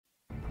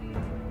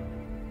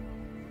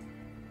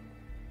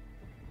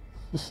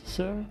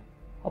sir?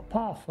 Our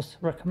path was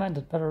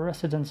recommended by the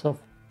residents of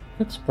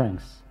Good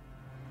Springs.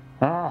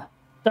 Ah,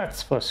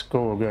 that's for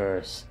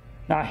schoolgirls.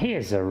 Now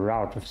here's a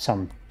route with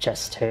some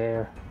chest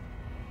hair.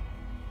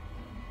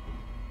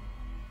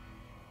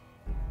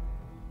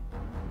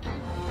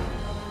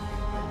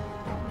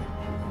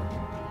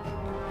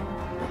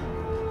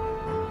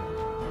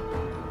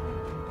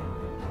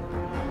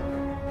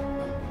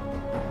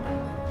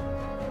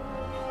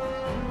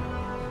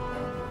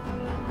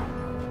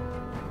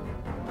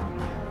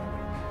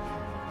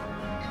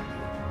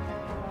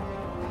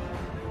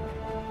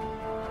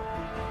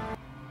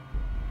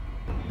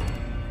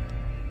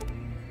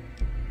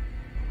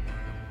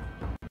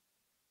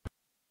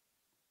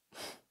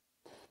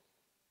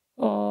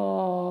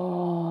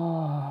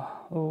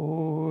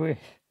 Oh,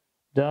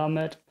 damn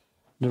it.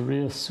 The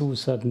real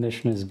suicide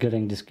mission is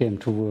getting this game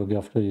to work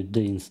after you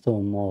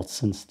deinstall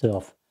mods and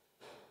stuff.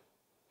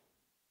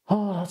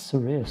 Oh, that's the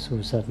real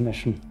suicide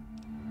mission.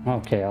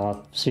 Okay,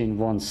 I've seen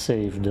one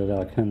save that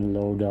I can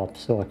load up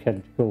so I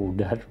can go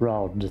that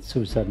route, the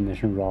suicide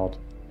mission route.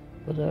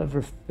 But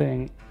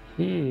everything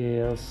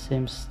here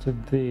seems to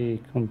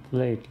be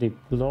completely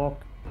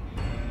blocked.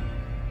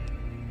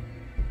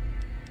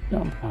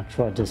 I'm gonna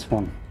try this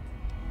one.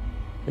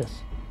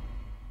 Yes.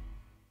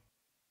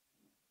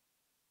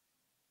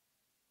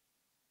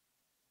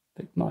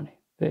 Big money,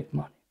 big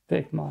money,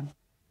 big money.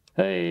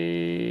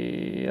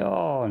 Hey,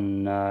 oh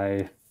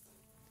no.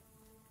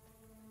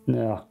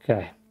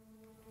 Okay.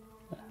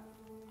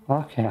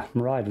 Okay,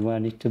 I'm right where I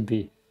need to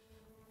be.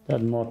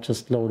 That mod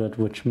just loaded,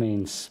 which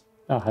means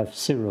I have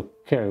 0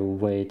 carry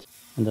weight.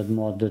 And that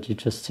mod that you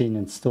just seen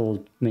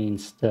installed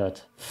means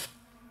that...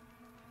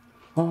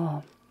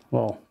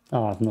 well,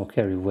 I have no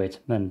carry weight,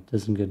 and it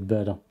doesn't get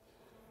better.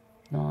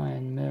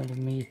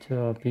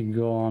 9mm, be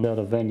gone out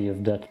of any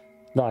of that.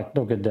 Like,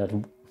 look at that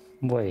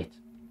weight.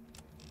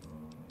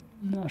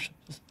 I should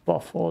just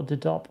buff all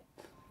it up.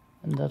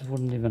 And that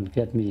wouldn't even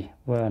get me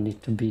where I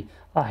need to be.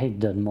 I hate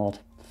that mod.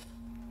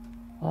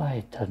 I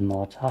hate that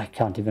mod. I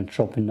can't even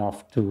drop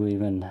enough to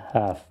even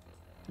have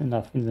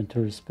enough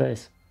inventory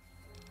space.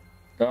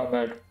 Damn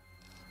it.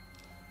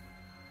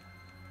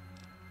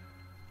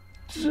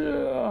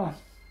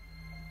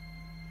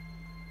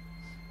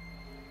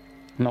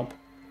 Nope.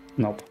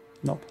 Nope.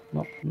 Nope.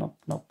 Nope. Nope.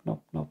 Nope.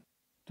 Nope. Nope.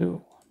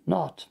 Do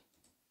not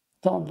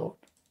download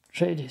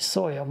Shady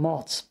Sawyer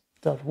mods.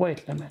 That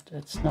weight limit.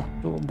 It's not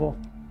doable.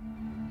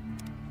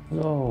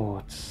 Oh,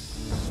 it's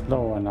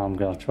slow, and I'm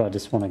gonna try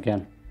this one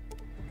again.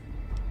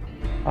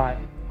 I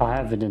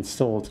have it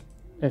installed.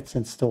 It's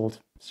installed.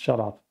 Shut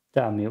up.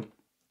 Damn you.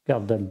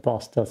 Goddamn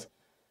bastards.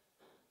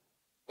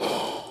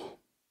 You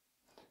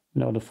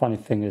know, the funny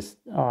thing is,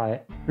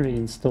 I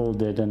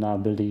reinstalled it, and I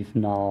believe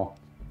now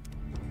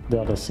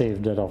the other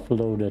save that I've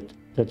loaded,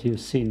 that you've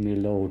seen me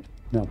load,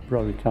 now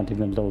probably can't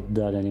even load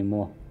that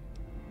anymore.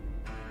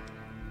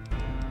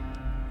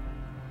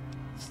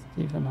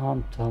 Stephen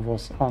Hunter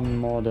was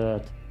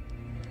unmodded.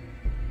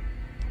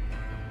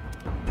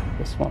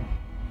 This one.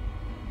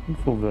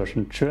 Info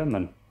version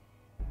German.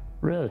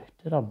 Really?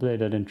 Did I play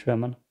that in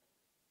German?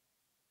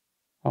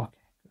 Okay,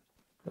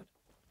 good.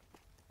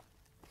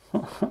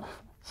 Good.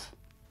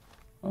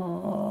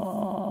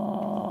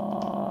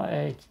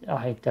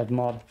 I hate that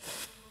mod.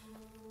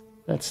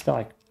 That's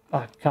like,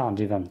 I can't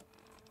even.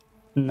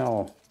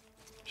 No.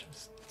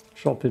 Just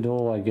drop it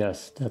all, I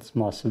guess. That's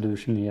my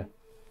solution here.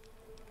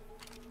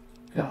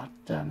 God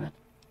damn it.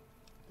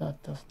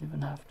 That doesn't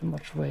even have too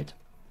much weight.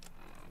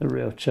 The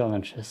real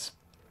challenge is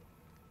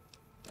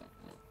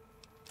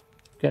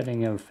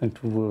getting everything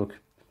to work.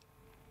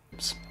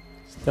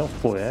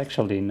 Stealth boy,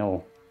 actually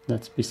no.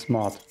 Let's be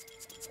smart.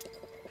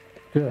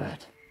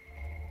 Good.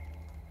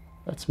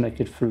 Let's make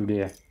it through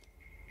there.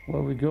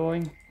 Where are we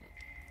going?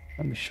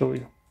 Let me show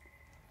you.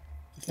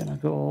 We're gonna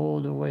go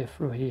all the way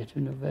through here to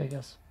New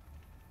Vegas.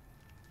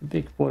 The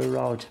big boy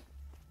route.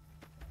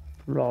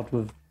 Route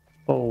with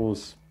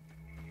bowls.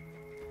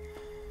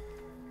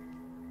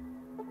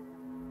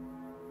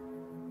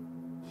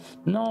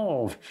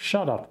 No,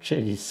 shut up,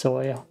 Shady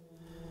Sawyer.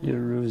 You're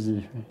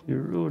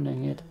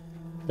ruining it.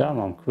 Damn,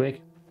 I'm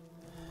quick.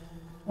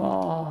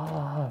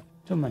 Oh,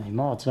 too many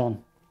mods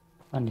on.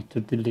 I need to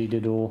delete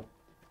it all.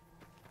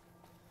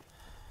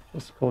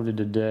 Just call it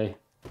a day.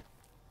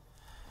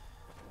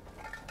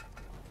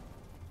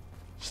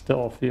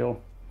 Stealth, yo.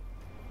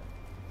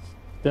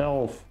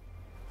 Stealth.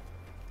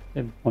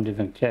 They won't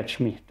even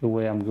catch me the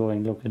way I'm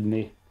going. Look at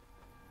me.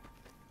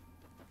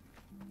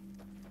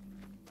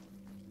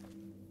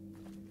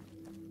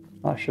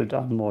 I should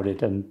unmod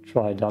it and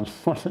try that.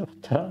 What the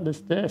hell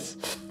is this?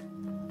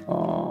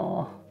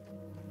 Oh.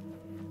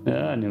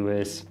 Yeah,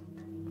 anyways.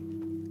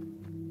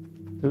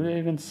 Do they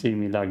even see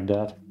me like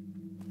that?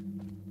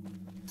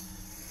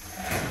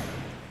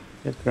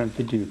 They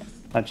apparently do.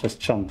 I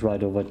just jumped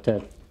right over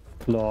that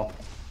floor.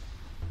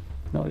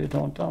 No, you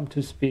don't. I'm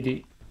too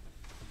speedy.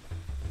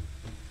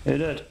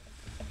 Hit it.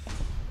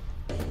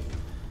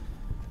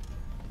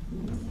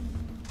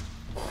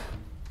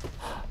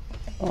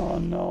 Oh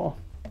no.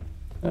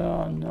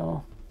 Oh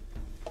no.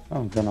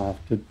 I'm gonna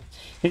have to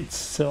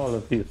install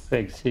a few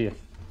things here.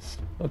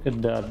 Look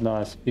at that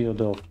nice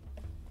field of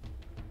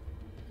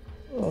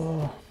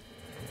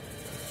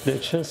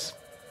glitches,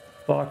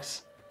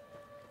 bugs.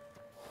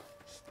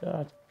 What's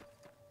that?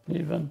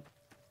 Even.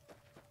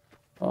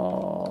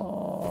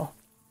 Oh,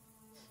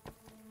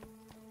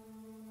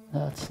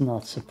 that's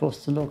not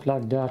supposed to look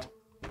like that.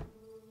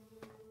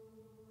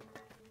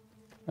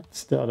 That's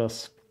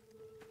status.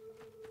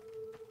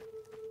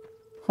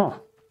 Huh.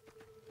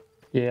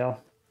 Yeah.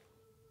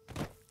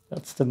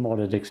 That's the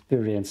modded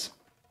experience.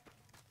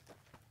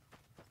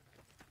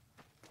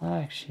 I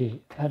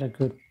actually had a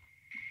good,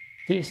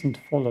 decent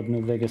followed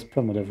New Vegas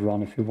permadeath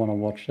run if you want to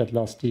watch that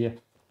last year.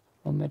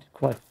 I made it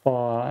quite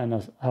far and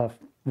I have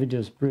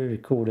videos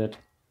pre-recorded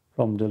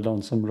from the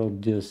Lonesome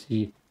Road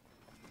DLC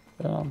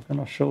that I'm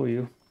gonna show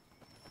you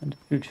in the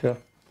future.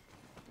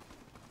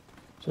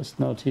 Just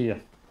not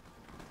here.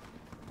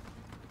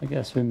 I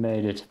guess we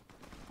made it.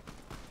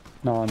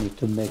 Now I need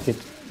to make it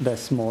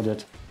less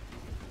modded.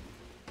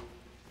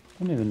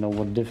 I don't even know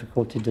what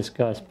difficulty this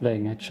guy's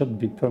playing. It should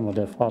be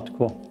permadeath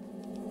hardcore.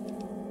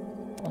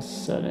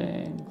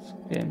 Settings,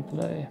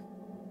 gameplay.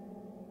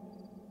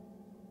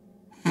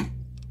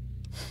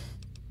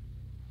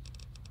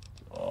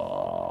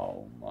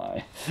 Oh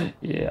my.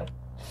 Yeah.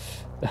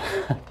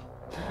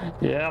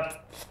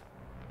 Yep.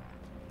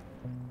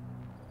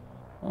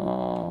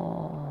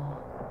 Oh.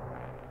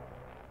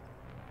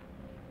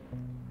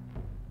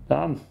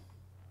 Damn.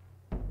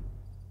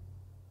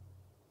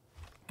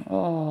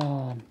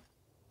 Oh.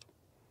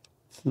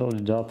 It's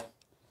loaded up.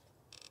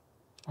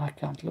 I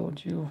can't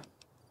load you.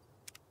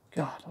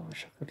 God, I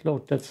wish I could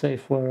load that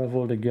safe where I have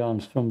all the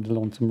guns from the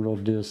Lonesome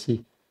Road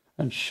DLC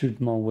and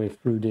shoot my way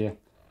through there.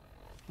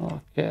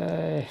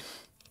 Okay.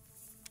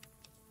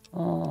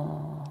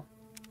 Oh.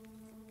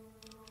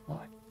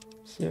 Like,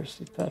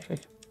 seriously, Patrick,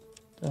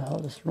 what the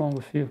hell is wrong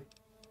with you?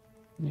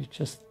 You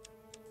just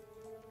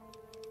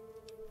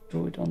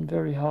do it on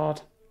very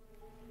hard.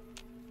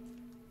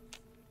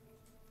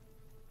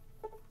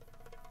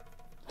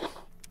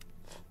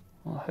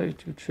 I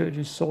hate you,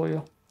 Trady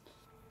Sawyer.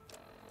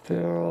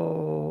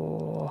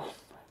 Pharaoh.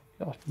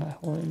 Got my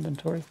whole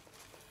inventory.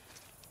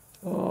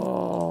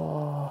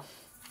 Oh.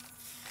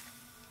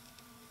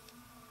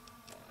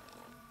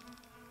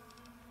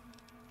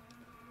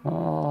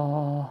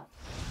 Oh.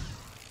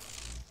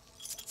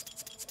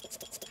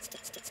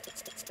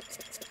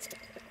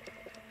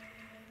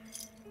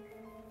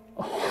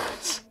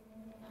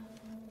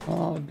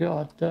 Oh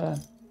god.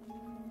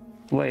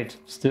 Wait,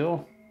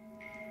 still?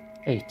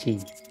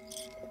 18.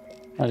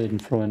 I didn't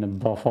throw in a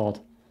buff out.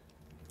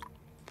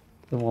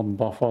 The one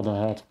buff out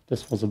I had.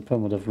 This was a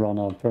permadeath run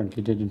I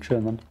apparently did in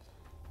German.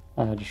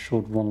 I had a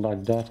short one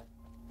like that.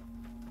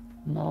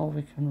 Now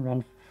we can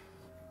run.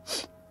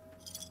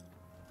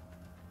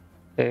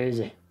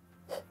 Easy.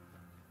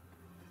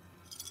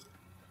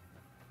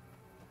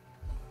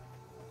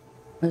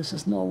 This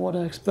is not what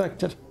I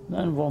expected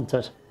and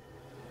wanted.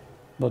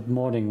 But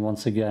modding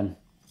once again.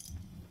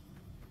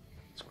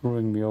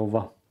 Screwing me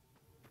over.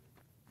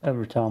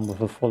 Every time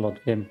with a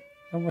Fallout game.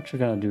 And what you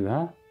gonna do,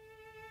 huh?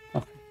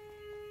 Okay.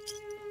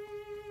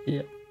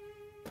 Yeah.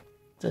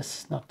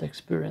 This is not the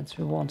experience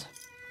we want.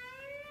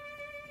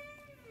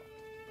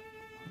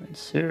 I mean,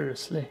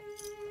 seriously.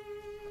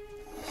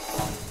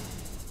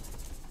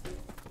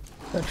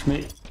 Touch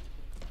me.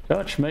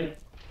 Touch me.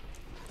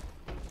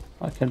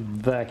 I can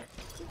back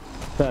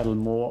pedal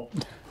more.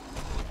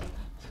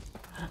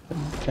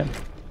 Okay.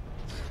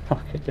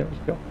 Okay, there we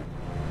go.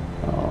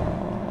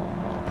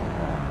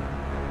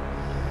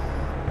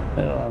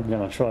 Yeah, I'm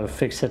gonna try to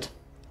fix it.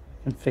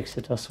 I can fix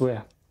it, I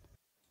swear.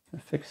 I can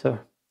fix her.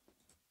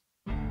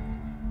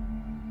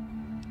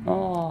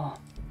 Oh,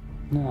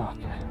 no,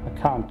 okay. I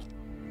can't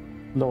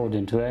load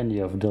into any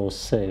of those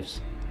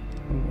saves.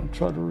 I'm gonna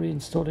try to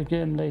reinstall the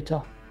game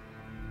later.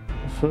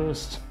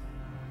 First,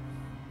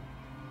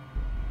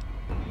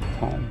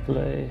 time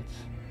played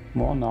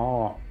 1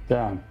 hour.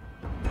 Damn.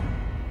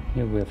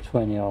 Here we have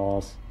 20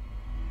 hours.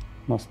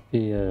 Must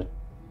be a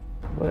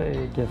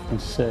way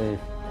different save.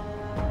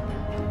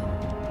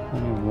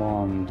 Only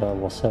one that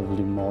was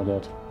heavily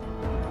modded.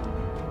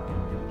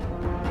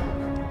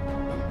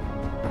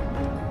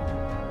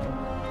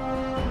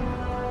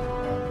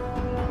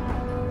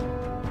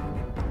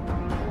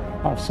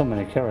 I have so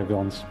many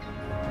Paragons.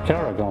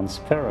 Paragons.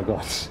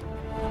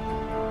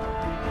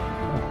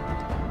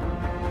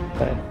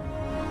 Okay.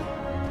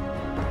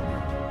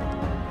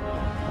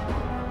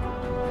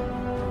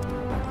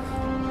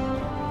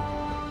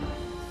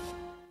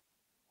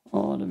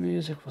 Oh, the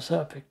music was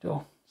epic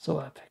though. So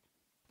epic.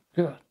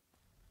 Good.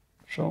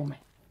 Show me.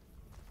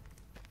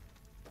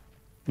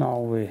 Now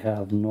we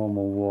have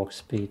normal walk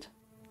speed.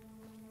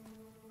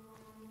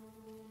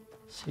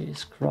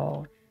 Seize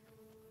crouch.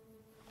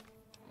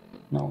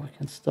 Now we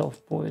can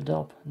stealth boy it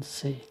up and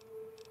see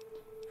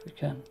if we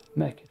can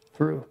make it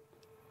through.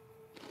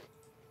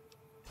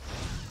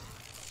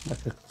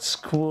 Like a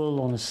squirrel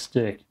on a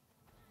stick.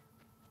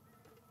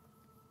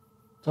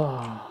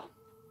 Ah.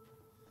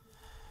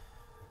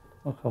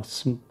 Look how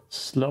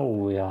slow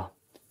we are.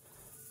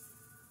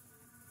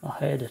 I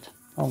hate it.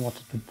 I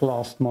wanted to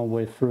blast my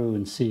way through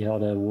and see how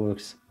that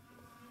works.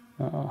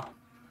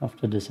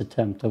 After this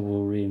attempt I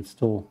will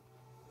reinstall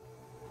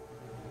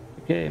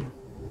the game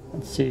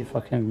and see if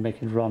I can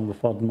make it run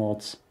without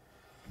mods.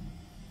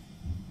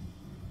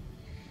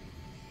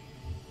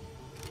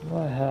 Do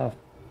I have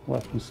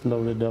weapons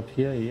loaded up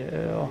here?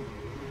 Yeah.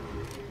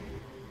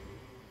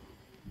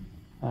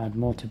 I had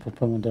multiple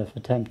permadeath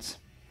attempts.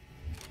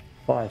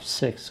 5,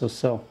 6 or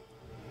so.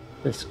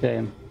 This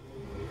game.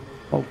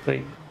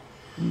 Hoping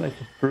to make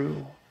it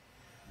through.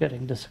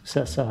 Getting the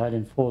success I had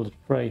in Fallout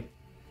 3.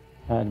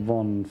 I had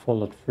one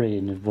Fallout 3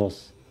 and it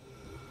was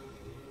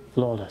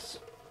flawless.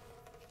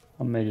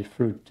 I made it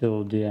through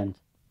till the end.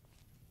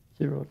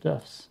 0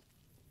 deaths.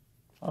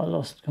 I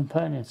lost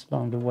companions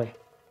along the way.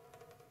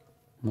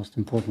 Most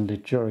importantly,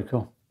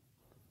 Jericho.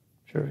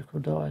 Jericho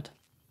died.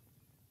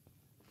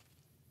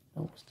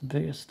 That was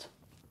the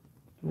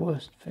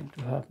worst thing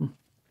to happen.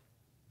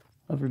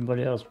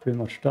 Everybody else pretty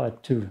much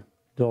died too.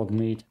 Dog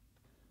meat,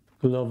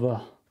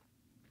 Glover.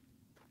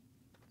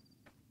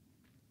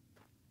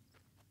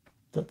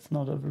 That's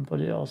not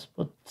everybody else,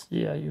 but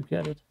yeah, you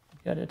get it. You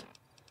get it.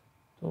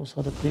 Those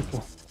are the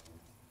people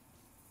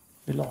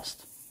we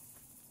lost.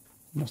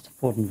 Most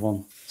important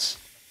ones.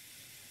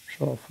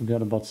 Sure, I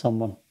forgot about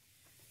someone.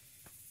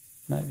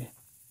 Maybe.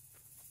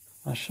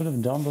 I should have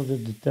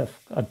downloaded the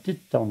def. I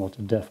did download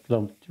the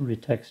Deathglow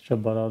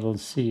retexture, but I don't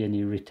see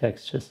any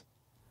retextures.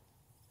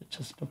 It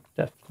just looked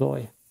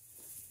Deathglowy,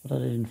 but I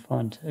didn't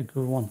find a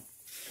good one.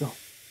 Go.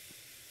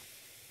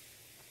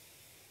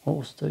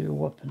 Holster your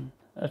weapon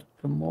at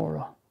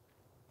Gamora.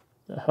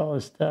 The hell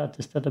is that?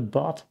 Is that a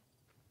bot?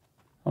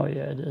 Oh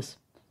yeah, it is.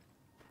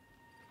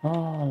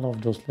 Oh, I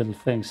love those little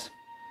things.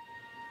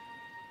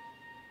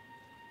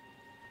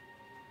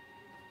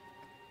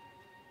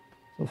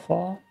 So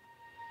far,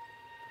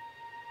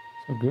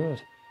 so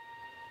good.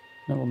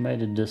 Never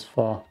made it this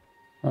far.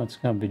 Now it's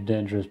gonna be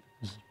dangerous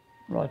because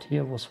right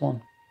here was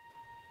one.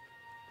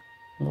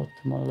 A lot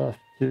to my left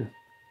too.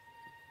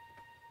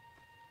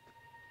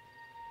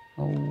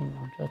 Oh,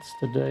 that's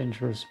the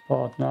dangerous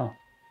part now.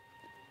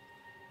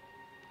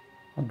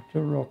 Hug the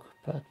rock,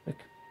 Patrick.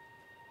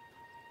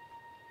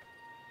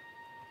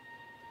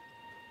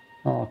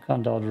 Oh, I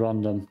can't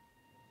outrun them.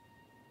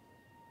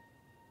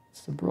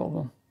 That's the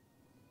problem.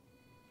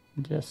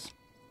 And yes,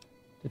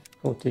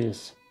 difficulty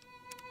is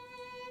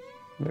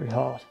very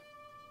hard.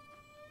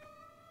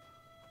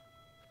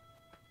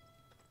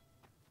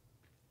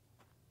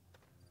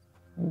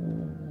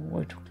 Ooh,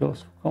 way too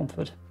close for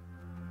comfort.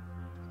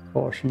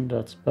 Caution,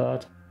 that's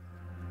bad.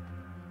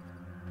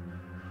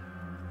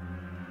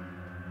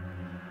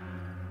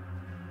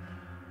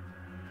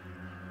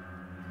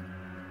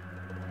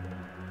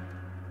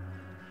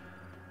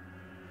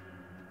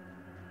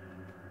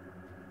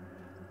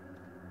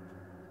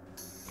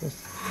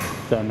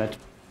 Damn it.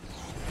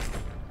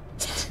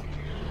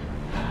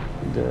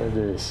 There it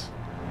is.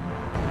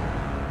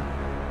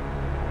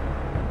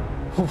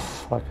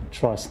 Oof, I could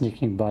try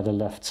sneaking by the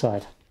left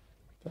side.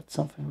 That's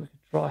something we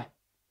could try.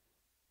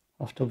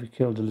 After we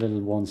kill the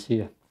little ones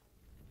here.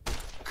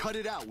 Cut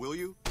it out, will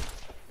you?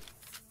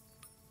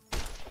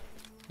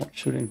 Not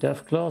shooting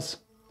death claws?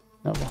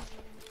 Never.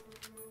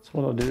 That's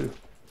what I do.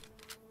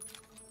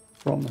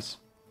 Promise.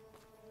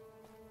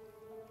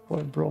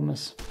 Boy,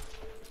 promise.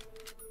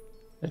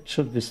 It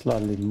should be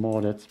slightly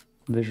more that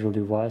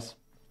visually wise.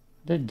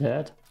 They're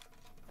dead.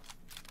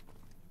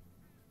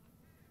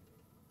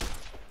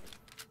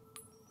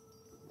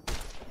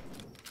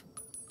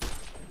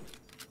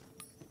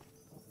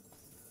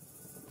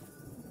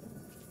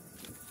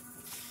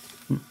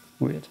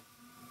 Weird.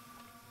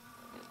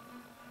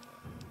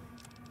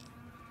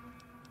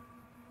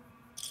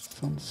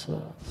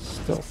 Sunset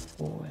Stealth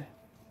Boy.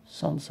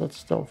 Sunset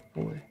Stealth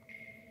Boy.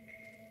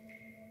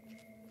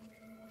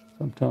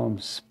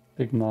 Sometimes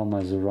Big Mama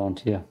is around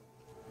here.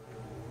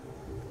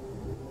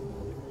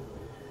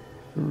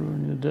 To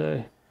ruin your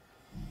day.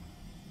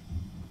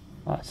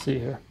 I see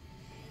her.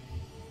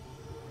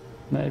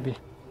 Maybe.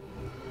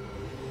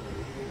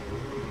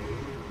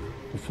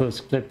 The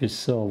first clip you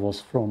saw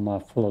was from my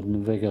Fallout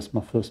New Vegas, my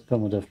first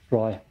permadeath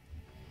try.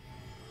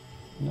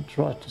 And I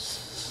tried to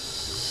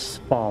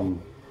spam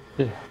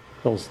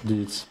those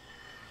dudes.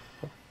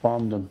 But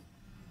farm them.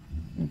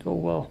 Didn't go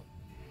well.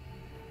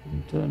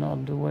 Didn't turn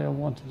out the way I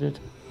wanted it.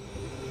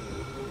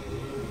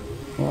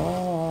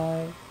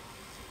 I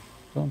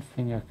don't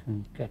think I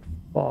can get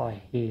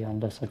by here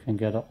unless I can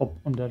get up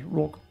on that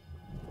rock.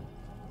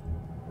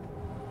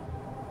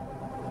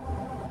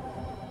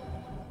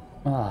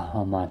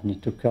 I might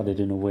need to cut it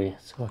in a way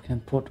so I can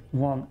put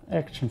one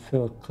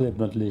action-filled clip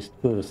at least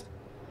first.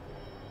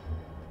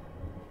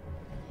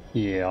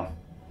 Yeah.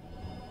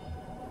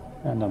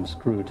 And I'm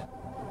screwed.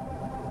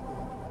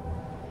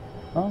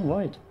 Oh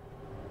wait.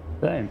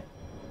 Same.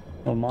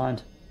 Never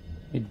mind.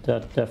 Eat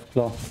that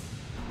Deathclaw.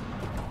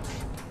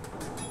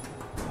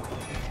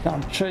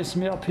 Can't chase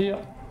me up here.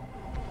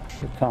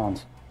 You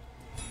can't.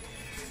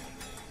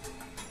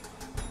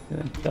 You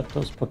ain't got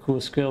those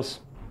parkour skills.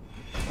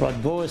 Right,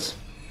 boys?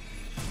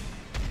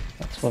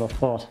 That's what I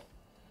thought.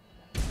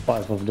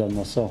 5 of them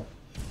or so.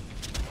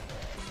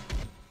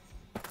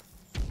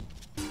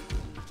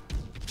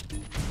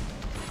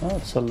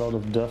 That's a lot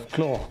of Death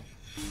Claw.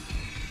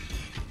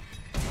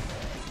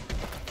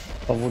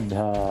 If I would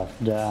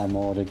have the ammo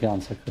or the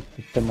guns, I could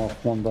pick them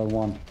off one by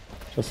one.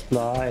 Just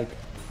like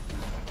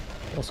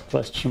those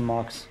question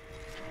marks.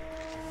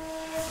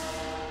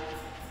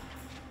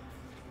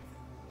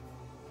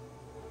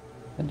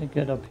 Can they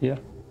get up here?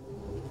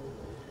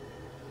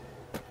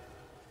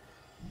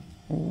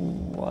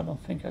 Ooh, I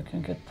don't think I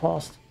can get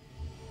past.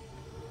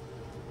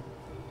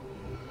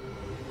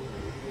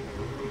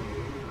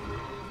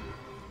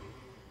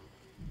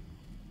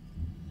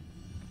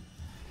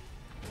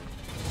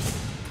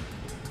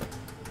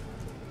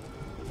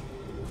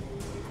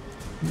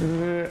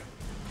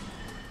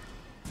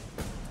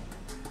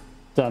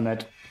 Damn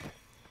it.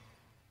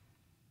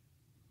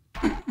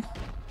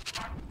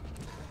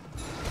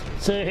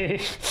 See?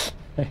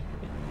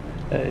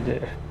 Hey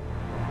there.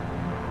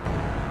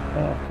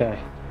 Okay.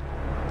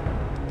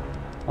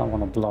 I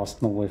want to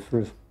blast my way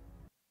through.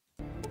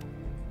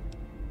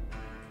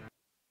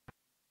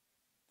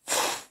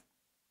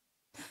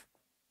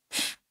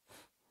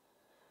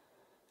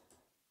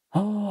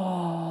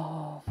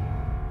 Oh.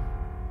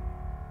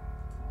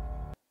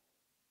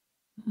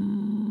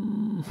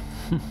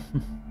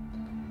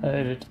 I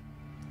hate it.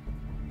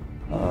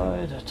 I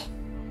hate it.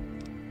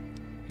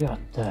 God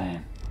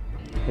damn.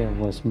 Here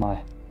was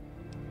my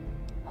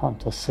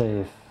hunter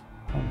save.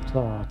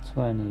 Hunter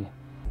 20.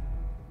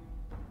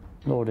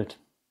 Loaded.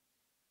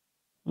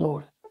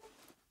 Loaded.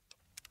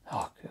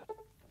 Oh, good.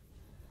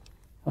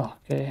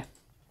 Okay.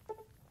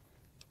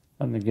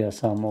 Let me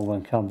guess I'm over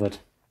encumbered.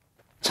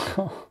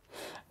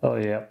 Oh,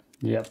 yep.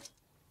 Yep.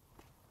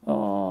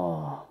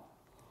 Oh.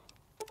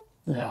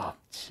 Yeah.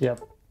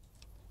 Yep.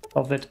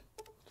 Of it.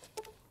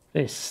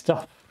 Please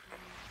stop.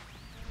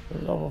 For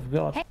the love of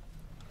God. Hey.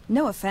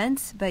 No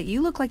offense, but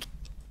you look like...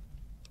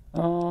 I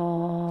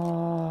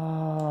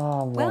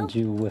want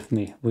you with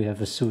me. We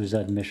have a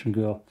suicide mission,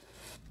 girl.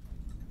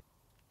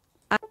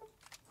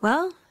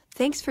 Well,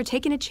 thanks for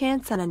taking a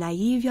chance on a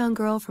naive young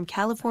girl from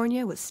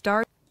California with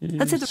stars.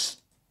 Let's hit the...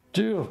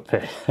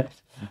 Stupid.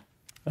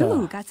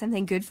 Ooh, got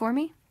something good for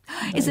me?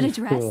 Is it a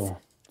dress?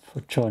 Cool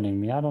for joining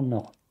me. I don't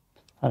know.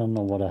 I don't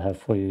know what I have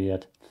for you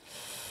yet.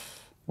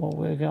 Well,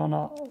 we're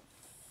gonna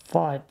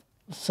fight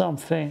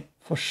something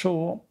for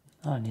sure.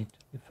 I need to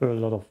give her a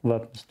lot of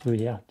weapons too.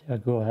 Yeah,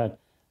 go ahead.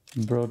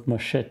 Brought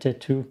machete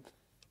too.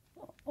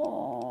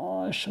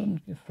 Oh, I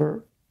shouldn't give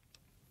her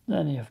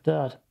any of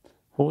that.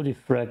 Holy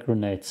frag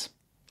grenades.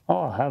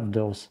 Oh, I have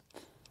those.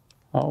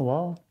 Oh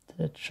well,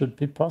 that should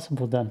be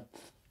possible then.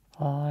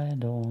 I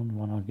don't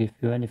want to give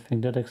you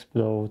anything that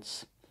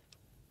explodes.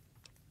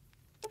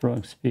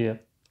 Throwing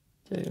spear.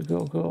 There you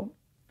go, go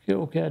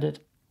get it.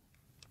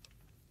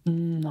 I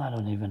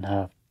don't even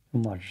have too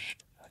much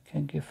I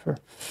can give her.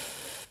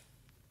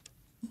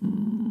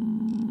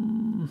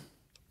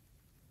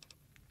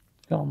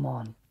 Come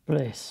on,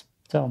 please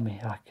tell me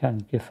I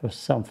can give her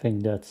something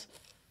that's...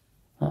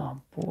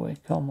 Oh boy,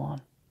 come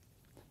on.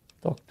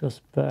 Doctor's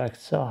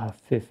bags, I have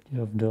 50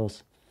 of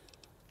those.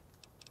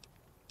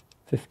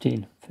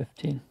 15.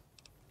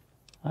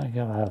 I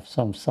gotta have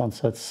some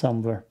sunsets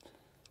somewhere.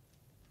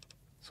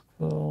 Let's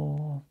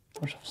go.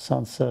 Bunch of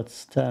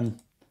sunsets, 10.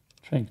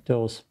 Drink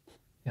those.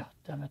 Yeah,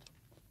 damn it.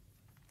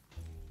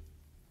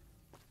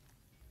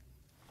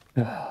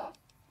 I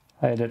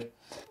hate it.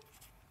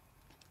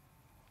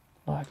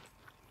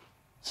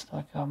 It's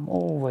like I'm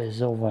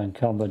always over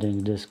encumbered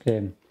in this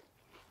game.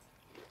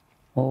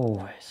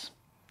 Always.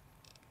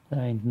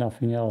 There ain't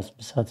nothing else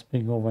besides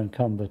being over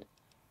encumbered.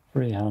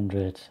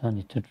 300. I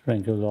need to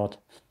drink a lot.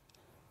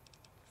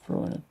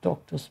 Throw in a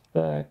doctor's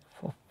bag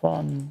for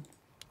fun.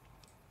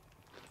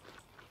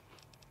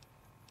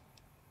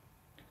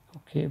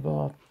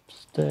 Kebab,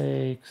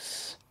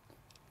 steaks.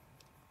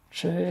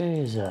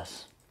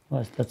 Jesus. Why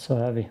is that so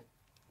heavy?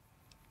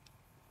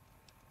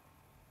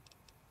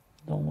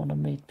 Don't want to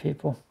meet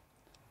people.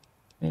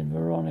 Me and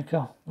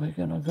Veronica, we're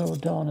gonna go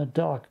down a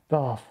dark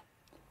path.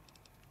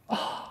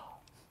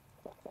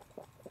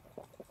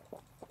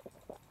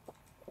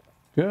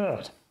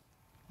 Good.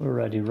 We're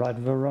ready, right,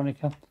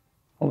 Veronica?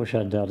 I wish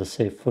I'd done a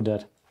save for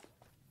that.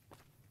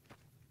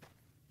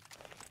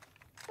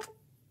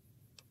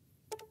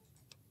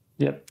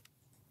 Yep.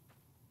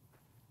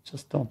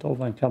 Just don't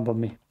over encumber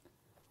me.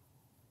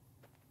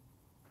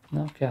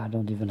 Okay, I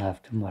don't even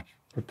have too much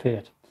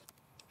prepared.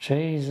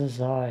 Jesus,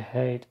 I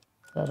hate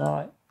that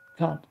I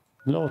can't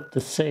load the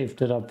save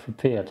that I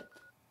prepared.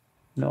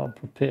 No, I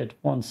prepared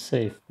one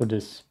save for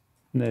this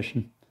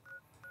mission.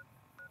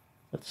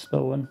 Let's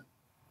slow in.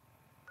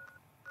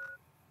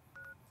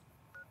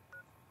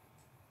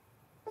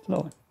 Slow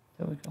in.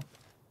 There we go.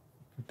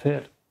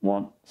 Prepared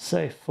one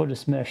save for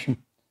this mission.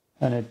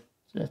 And it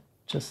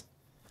just,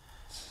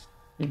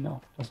 you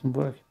know, doesn't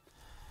work.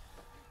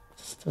 It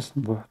just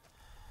doesn't work.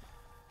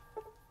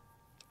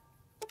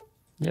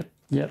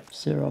 Yep,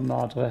 zero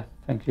madre.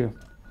 Thank you.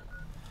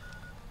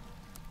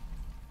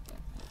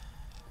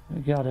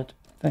 We got it.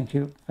 Thank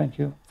you.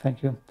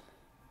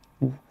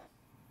 Ooh.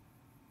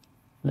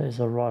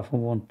 Laser rifle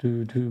won't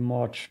do too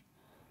much.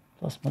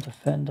 Plasma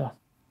defender.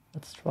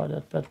 Let's try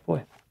that bad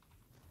boy.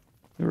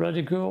 You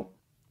ready, girl?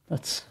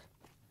 Let's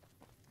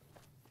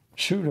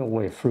shoot our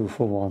way through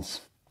for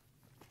once.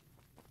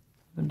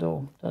 Even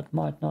though that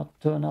might not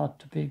turn out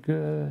to be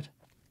good.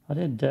 I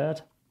did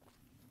that.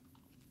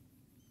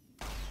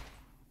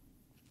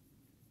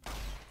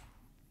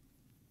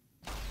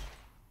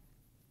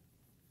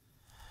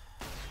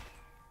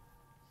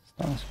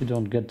 As long as we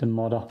don't get the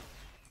mother.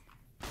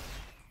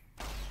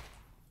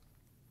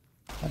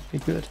 That'd be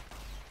good.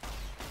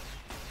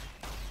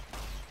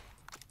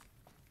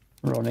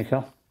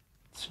 Veronica.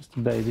 It's just a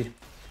baby.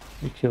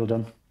 We killed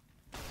them.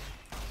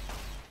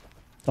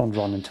 Don't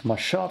run into my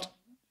shot.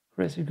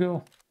 Crazy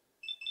girl.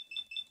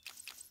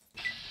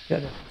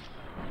 Get it.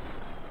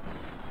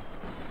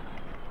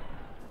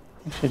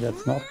 Actually,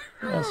 that's not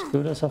as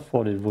good as I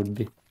thought it would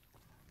be.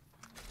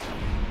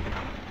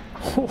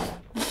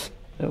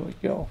 There we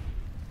go.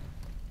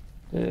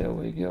 There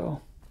we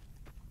go.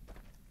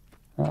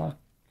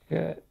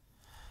 Okay.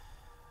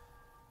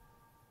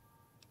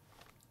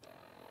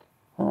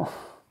 Oh.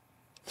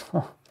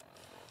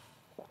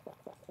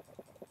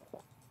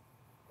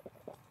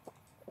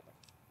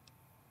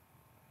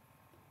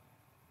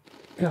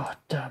 God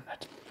damn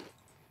it.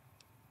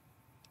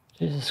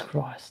 Jesus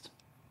Christ.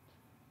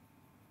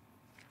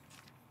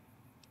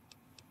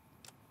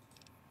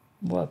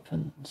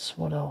 Weapons,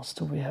 what else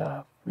do we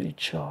have?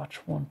 Recharge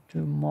won't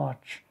do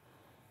much.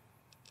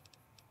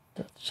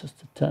 That's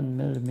just a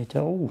 10mm.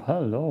 Oh,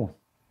 hello.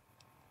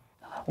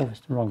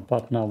 Always the wrong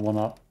button. I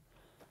wanna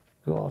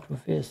go out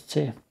with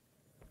ESC.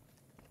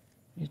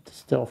 Need the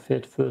stealth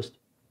hit first.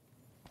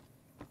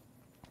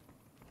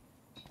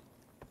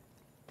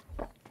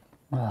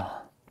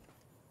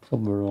 So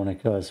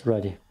Veronica is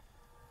ready.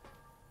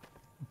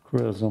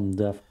 Gruesome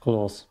death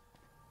claws.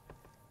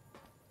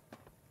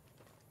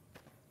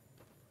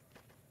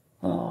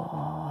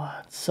 Oh,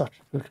 it's such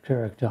a good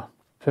character.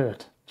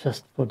 Fit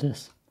just for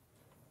this.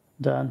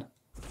 Done.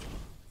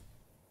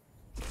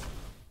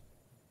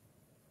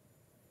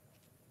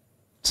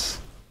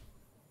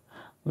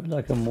 With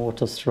like a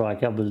mortar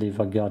strike, I believe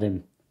I got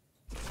him.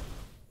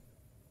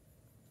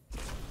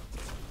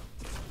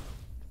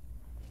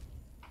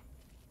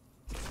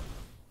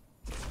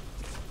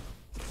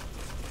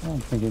 I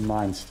don't think he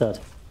minds that.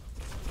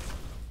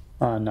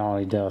 Ah, now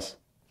he does.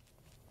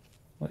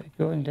 Where are you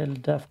going, little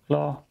death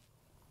claw?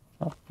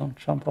 Oh, don't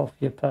jump off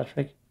here,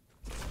 Patrick.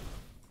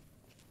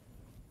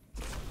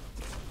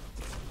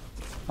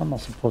 How am I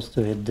supposed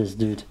to hit this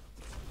dude?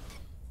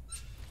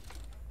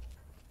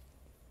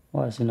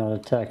 Why is he not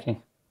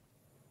attacking?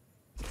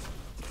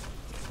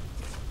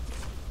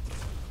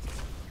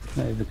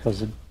 Maybe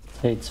because it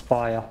hates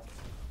fire.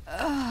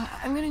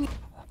 I'm gonna need...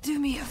 Do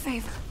me a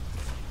favor.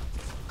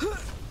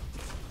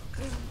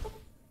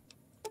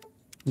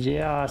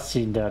 Yeah, I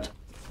seen that.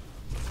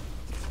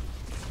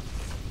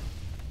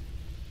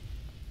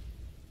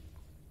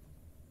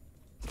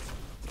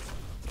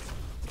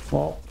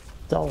 Well,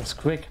 that was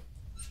quick.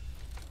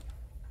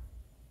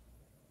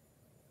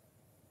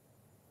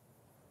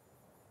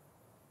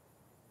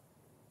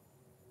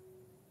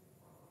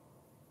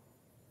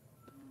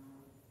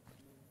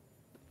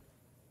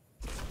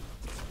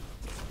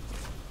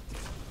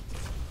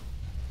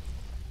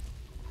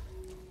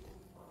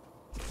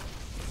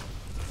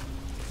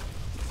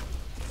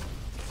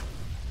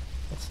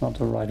 That's not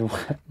the right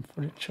weapon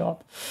for the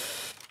job.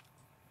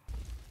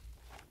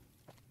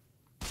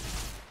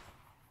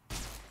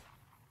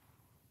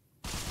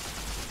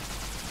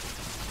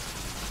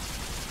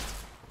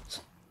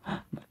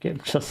 My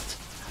game just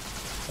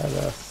had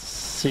a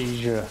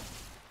seizure.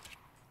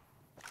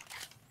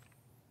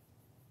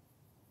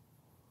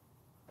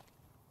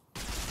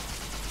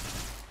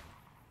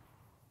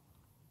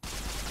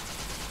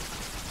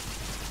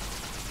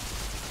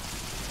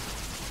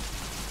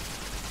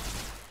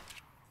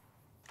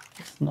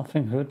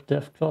 Nothing hurt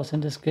death claws in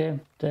this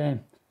game.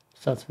 Damn.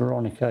 That's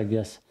Veronica, I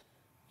guess.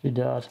 She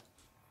died.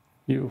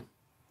 You.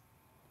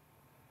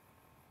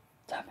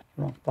 Damn it,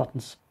 wrong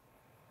buttons.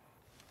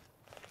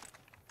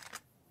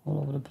 All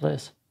over the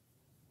place.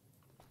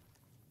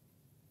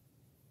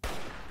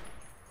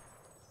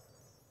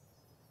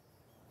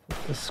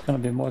 This is gonna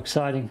be more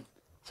exciting.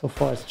 So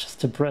far it's just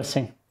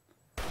depressing.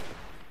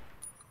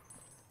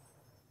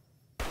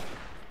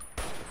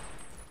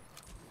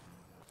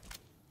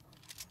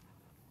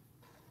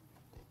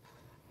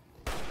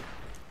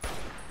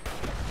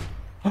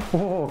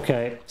 Oh,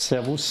 okay,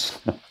 servus.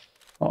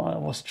 Oh, I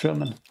was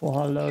German. Oh,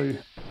 hello.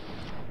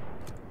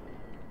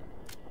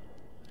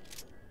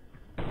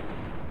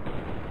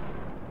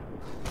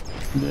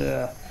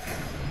 Yeah.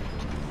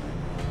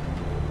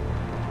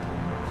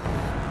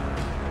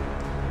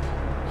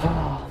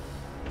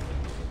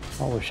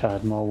 I wish I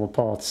had more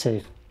overpowered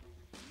save.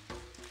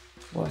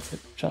 Worth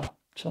it.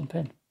 Jump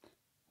in.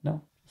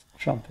 No, just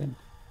jump in.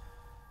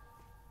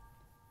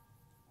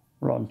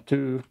 Run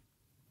 2.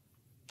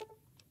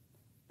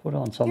 Put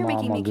on some You're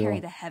armor, making me carry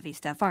girl. the heavy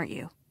stuff, aren't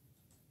you?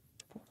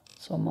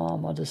 Some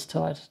armor this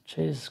tight.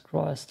 Jesus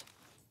Christ.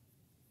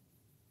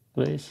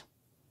 Please.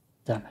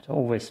 Damn it,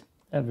 always,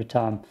 every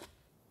time.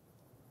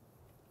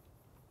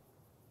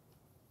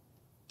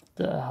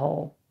 The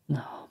hell?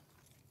 No.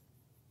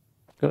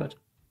 Good.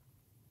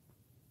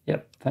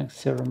 Yep, thanks,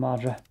 Sarah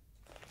Madre.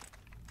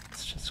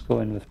 Let's just go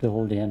in with the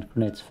holy hand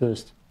grenades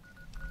first.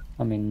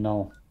 I mean,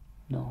 no,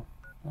 not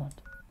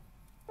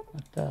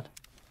that.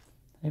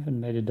 I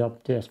even made it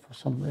up there for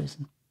some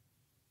reason.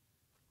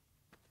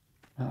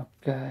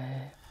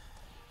 Okay.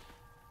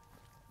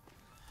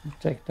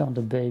 Take down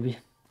the baby.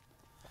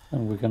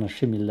 And we're gonna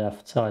shimmy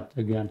left side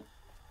again.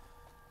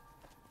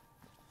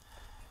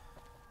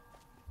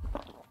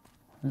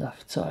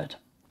 Left side.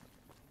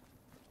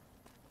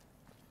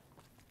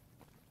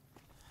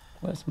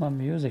 Where's my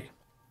music?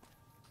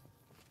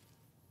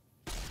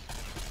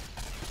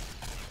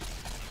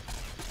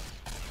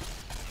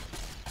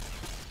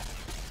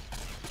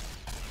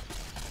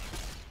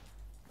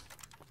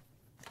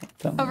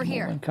 Over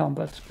here. In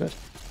combat's good.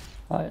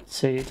 I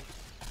see it.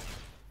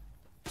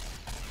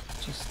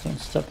 Just don't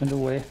step in the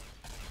way.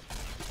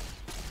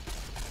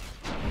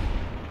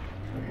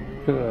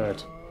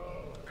 Good.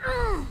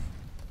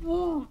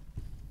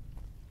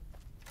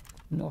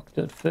 Knock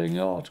that thing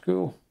out,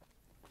 go.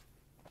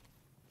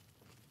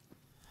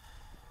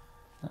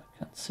 I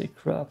can't see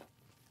crap.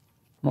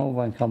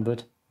 More in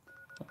combat.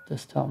 Not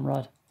this time,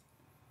 right?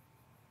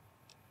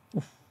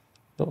 Oof.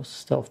 Those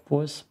stealth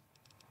boys.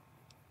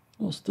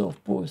 Those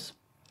stealth boys.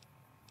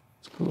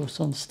 Let's close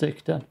on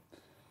stick then.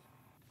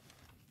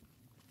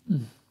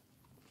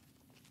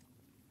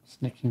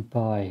 Sneaking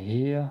by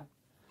here.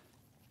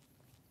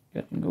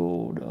 Getting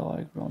all the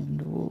high ground in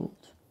the world.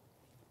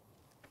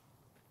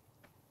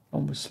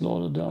 And we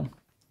slaughter them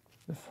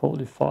with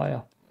holy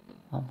fire.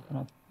 I'm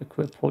gonna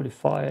equip holy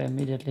fire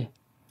immediately.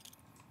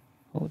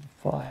 Holy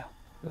fire,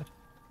 good.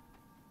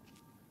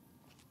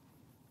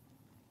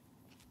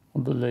 I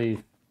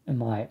believe in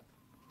my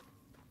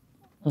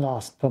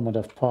last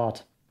permadeath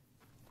part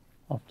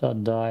after I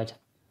died.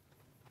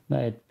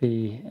 May it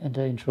be in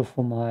the intro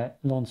for my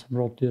Lonesome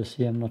Road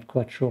DLC, I'm not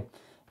quite sure.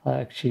 I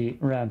actually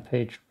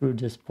rampaged through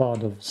this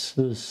part of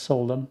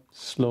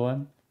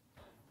Slowham,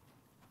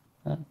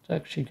 and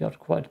actually got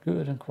quite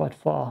good and quite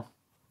far.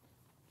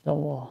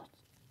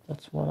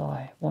 That's what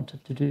I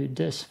wanted to do.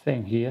 This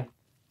thing here,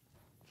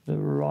 the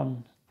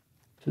run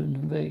to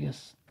New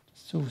Vegas, the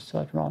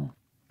suicide run,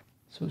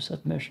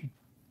 suicide mission.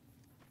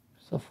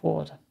 So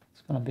forth.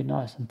 It's gonna be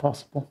nice and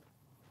possible.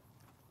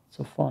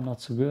 So far,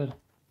 not so good.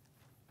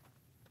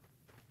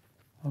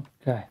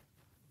 Okay.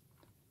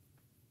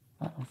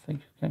 I don't think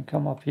you can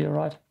come up here,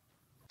 right?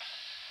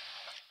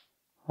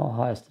 How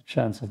high is the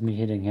chance of me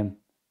hitting him?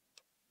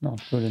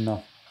 Not good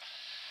enough.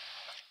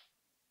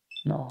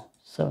 No,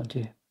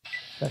 70.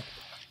 Check.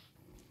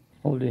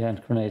 Holy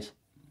hand grenade.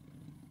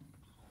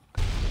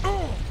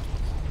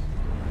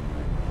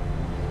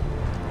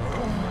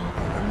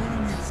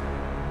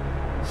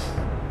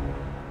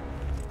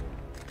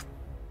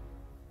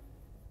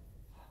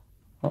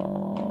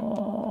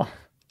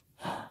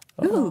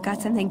 Ooh,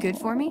 got something good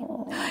for me?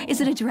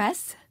 Is it a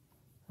dress?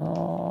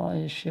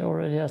 Oh, she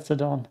already has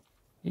it on.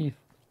 Eve.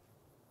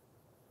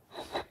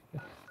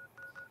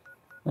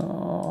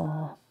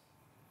 Oh,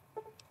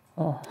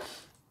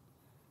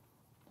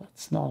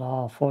 that's not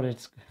how I thought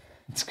it's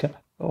gonna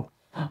go.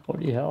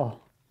 Holy hell.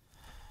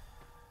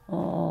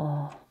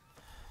 Oh,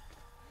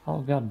 how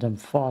goddamn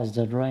far is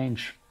that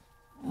range?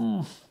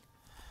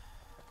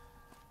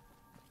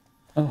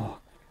 Oh,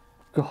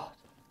 God.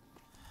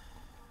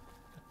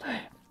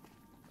 Damn.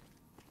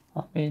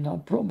 I mean, I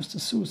promised a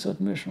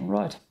suicide mission,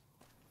 right?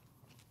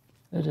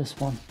 It is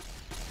one.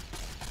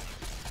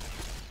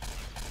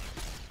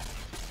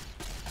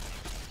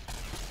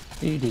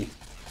 Edie.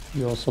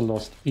 You also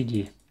lost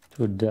Edie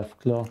to a death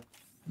claw.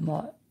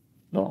 My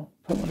long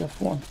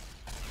permadeath one.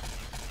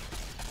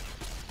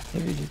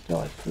 Edie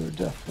died through a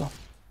death claw.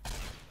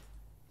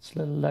 His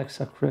little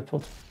legs are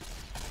crippled.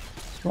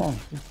 What's wrong,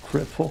 you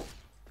cripple?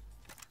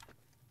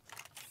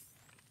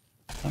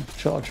 Can't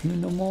charge me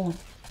no more.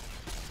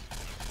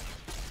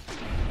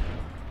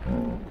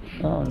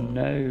 Oh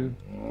no,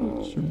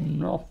 it's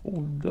enough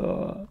of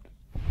that.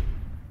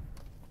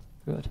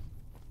 Good.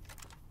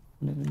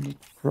 Don't even need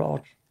to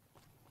crouch.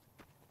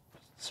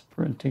 Just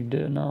sprinting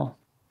there now.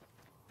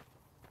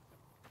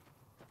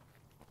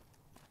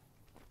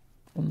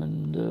 I'm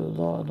in the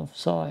line of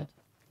sight.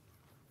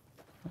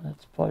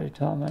 It's party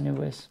time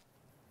anyways.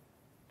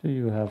 Do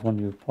you have one,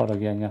 you Potter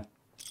ganger?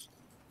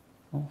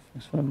 Oh,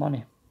 thanks for the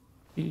money.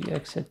 The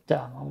exit.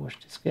 Damn, I wish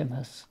this game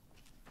has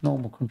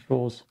normal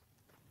controls.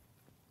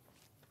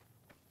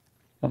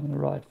 Coming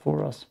right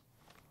for us.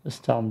 This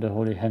time the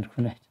holy hand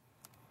grenade.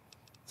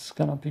 It's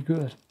gonna be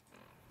good.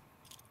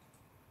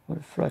 Or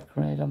the frag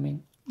grenade, I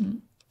mean.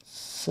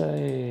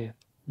 Say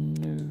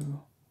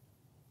new.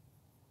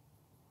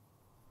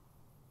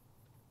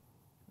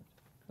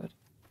 Good.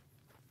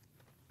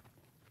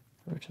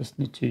 We just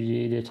need to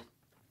yeet it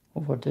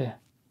over there.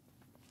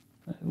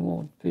 It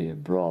won't be a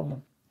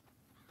problem.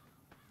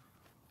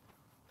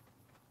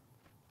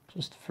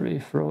 Just free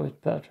throw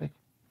it, Patrick.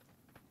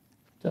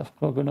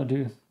 Deathclaw gonna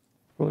do.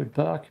 Throw it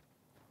back.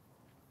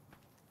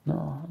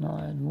 No, no,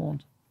 it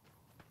won't.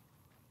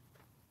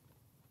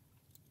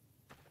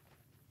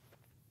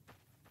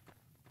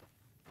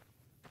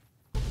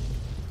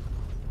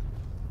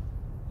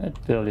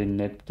 It barely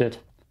nipped it.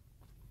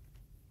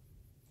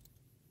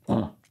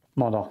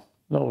 Mother,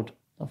 load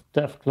of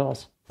death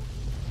claws.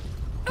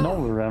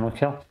 No,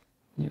 Veronica.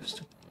 Used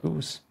to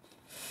goose.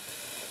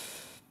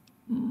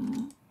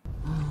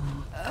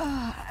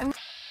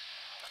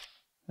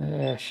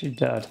 Yeah, she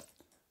died.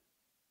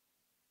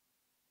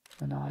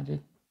 And I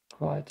did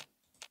quite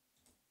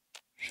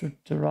shoot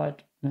the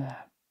right. Yeah,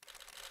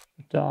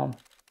 shoot the arm.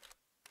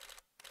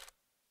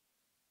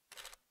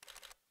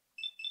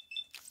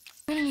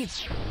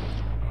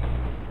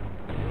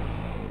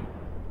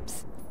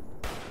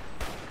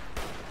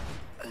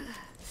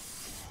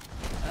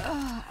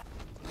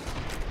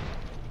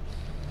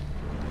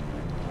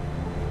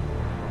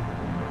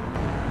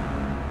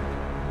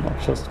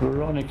 Not just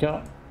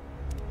Veronica.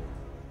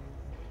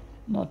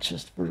 Not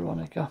just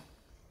Veronica.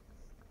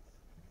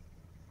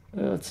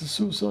 It's a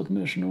suicide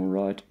mission,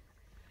 alright.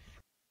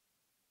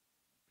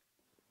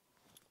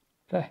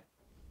 Okay.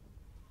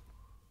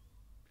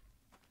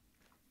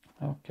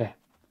 Okay.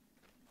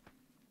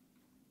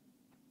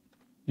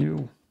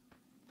 You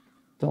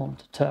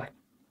don't attack.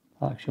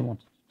 I actually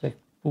wanted to take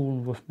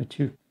Boone with me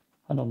too.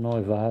 I don't know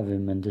if I have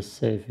him in this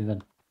save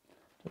even.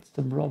 That's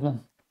the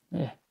problem.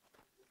 Yeah.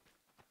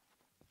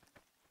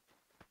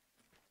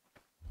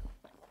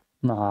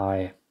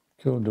 I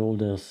killed all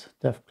this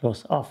death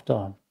claws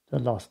after the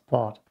last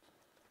part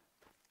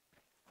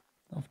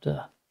of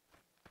the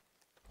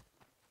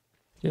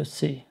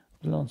DLC,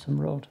 the Lonesome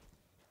Road.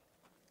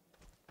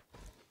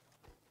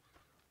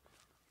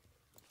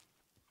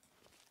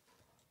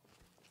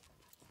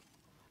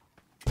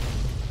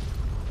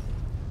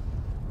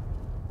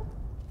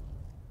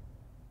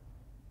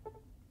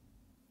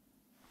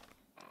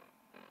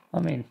 I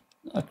mean,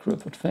 I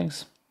crippled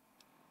things.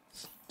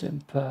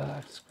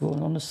 Stimpack,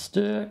 scroll on the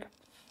stick.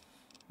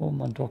 Oh,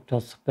 my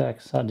doctor's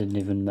bags. I didn't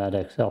even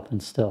Maddox up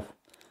and stuff.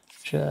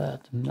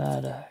 Jet,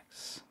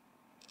 Maddox.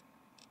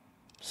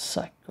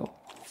 Psycho.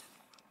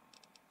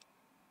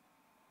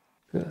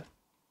 Good.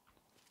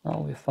 Now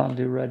we're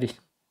finally ready.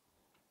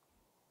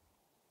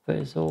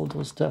 Face all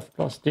those death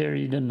plus there,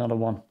 eat another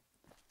one.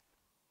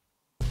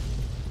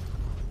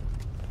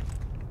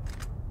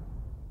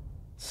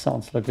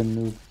 Sounds like a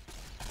noob.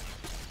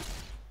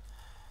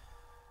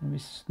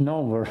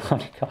 No,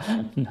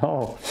 Veronica.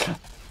 No.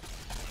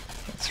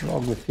 What's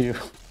wrong with you?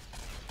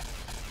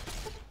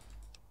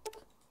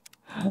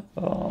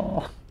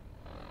 Oh.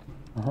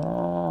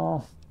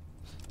 Oh.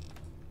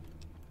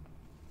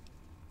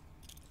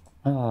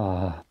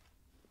 Ah.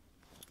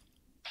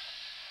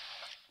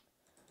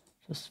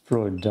 Just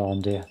throw it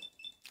down there.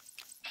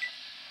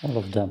 All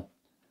of them.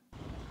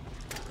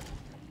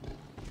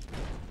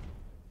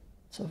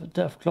 Let's have a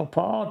Deathclaw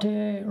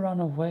party. Run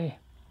away.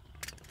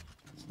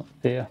 It's not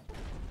fair.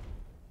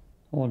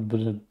 I want to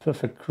build a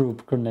perfect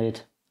group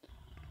grenade.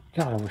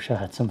 God, I wish I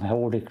had some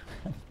holy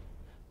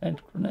hand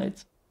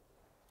grenades.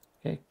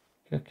 Okay,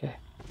 okay.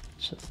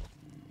 Just.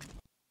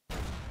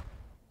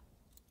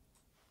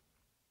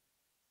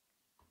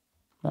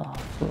 Ah,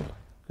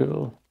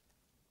 cool.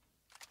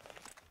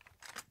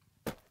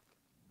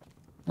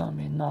 I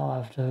mean, now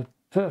I have the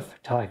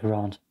perfect high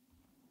ground.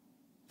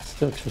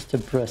 Still just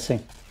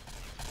depressing.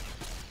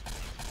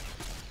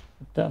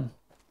 But them.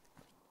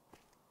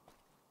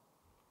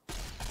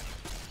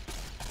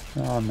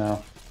 Oh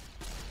no.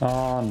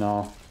 Oh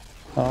no.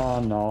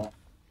 Oh no.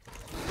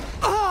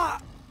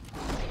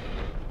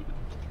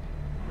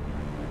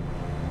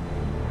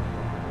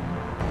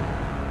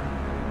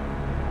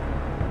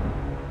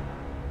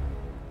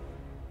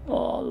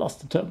 Oh,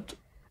 last attempt.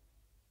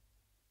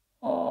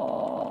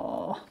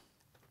 Oh.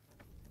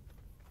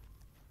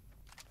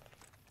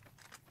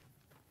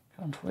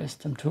 Can't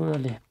waste them too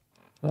early.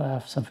 Do I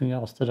have something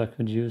else that I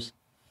could use?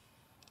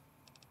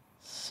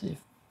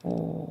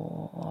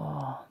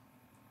 C4.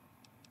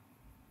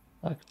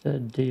 Like the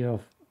idea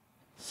of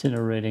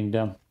incinerating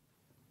them.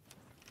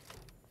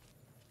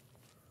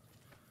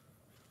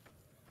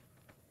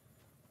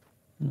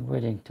 And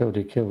waiting till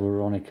they kill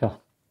Veronica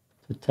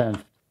to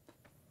 10th.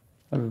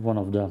 Every one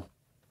of them.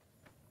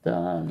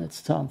 Then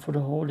it's time for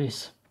the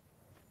holies.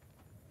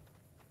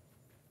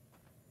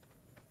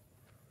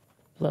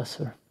 Bless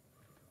her.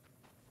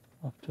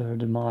 After her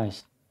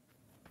demise.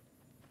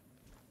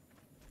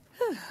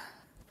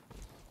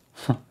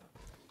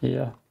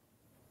 Yeah,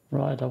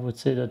 right, I would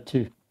say that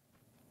too.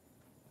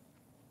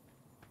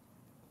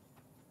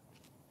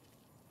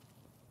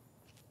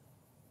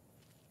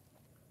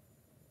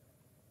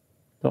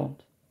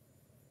 Don't.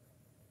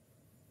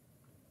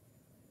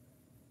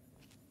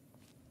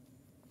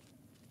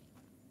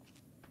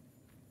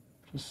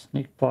 Just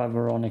sneak by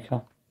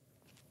Veronica.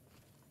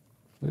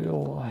 We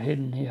all are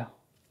hidden here.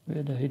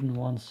 We're the hidden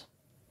ones.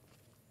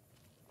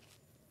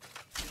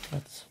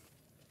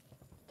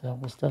 That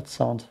was that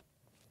sound.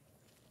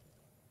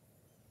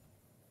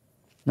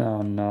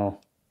 No, no.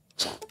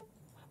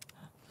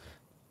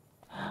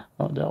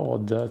 Oh, that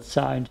was that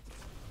sound.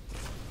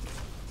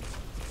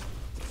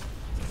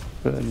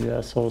 Burn, you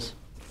assholes.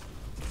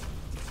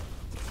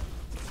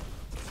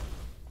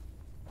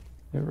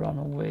 You run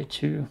away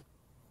too.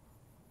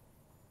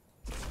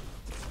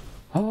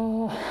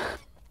 Oh.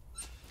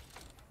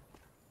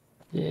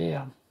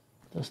 Yeah.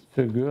 Doesn't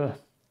feel good.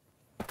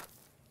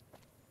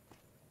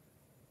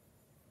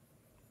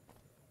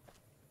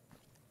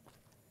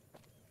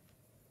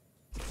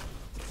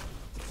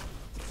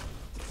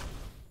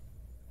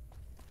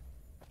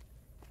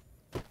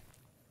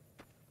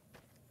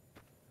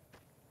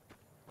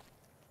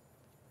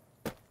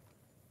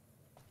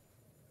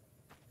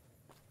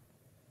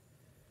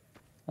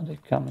 Are they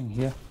coming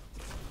here?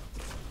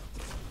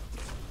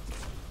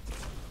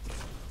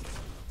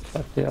 Looks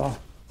like they are.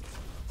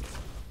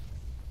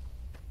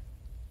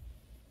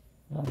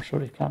 I'm sure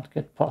they can't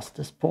get past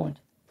this point.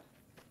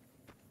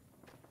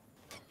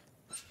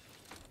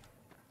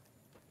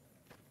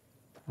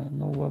 I don't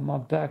know where my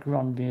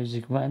background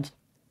music went.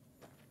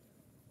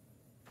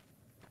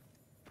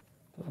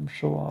 But I'm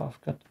sure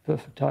I've got the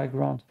perfect high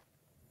ground.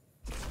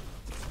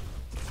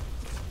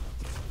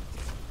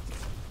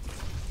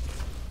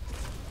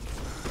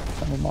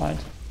 Never mind.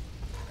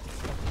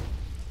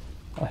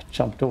 Oh, it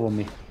jumped over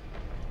me.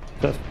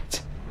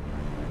 Perfect.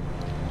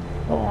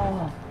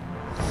 Oh.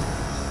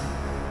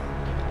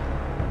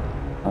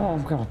 Oh,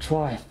 I'm gonna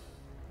try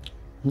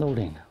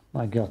loading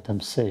my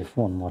goddamn save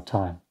one more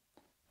time.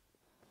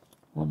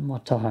 One more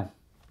time.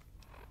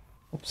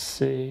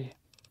 Oopsie.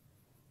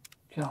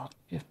 God,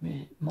 give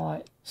me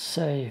my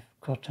save,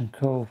 Cotton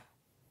Cove.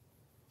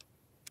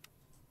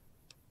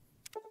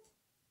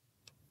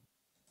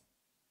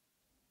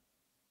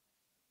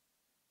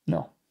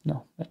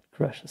 No, it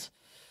crashes.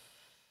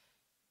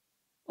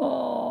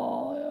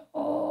 Oh,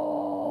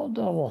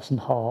 that wasn't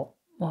how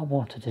I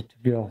wanted it to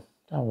go.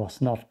 That was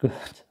not good.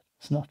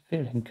 It's not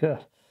feeling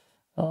good.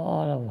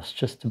 Oh, that was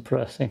just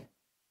depressing.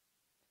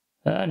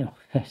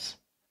 Anyways,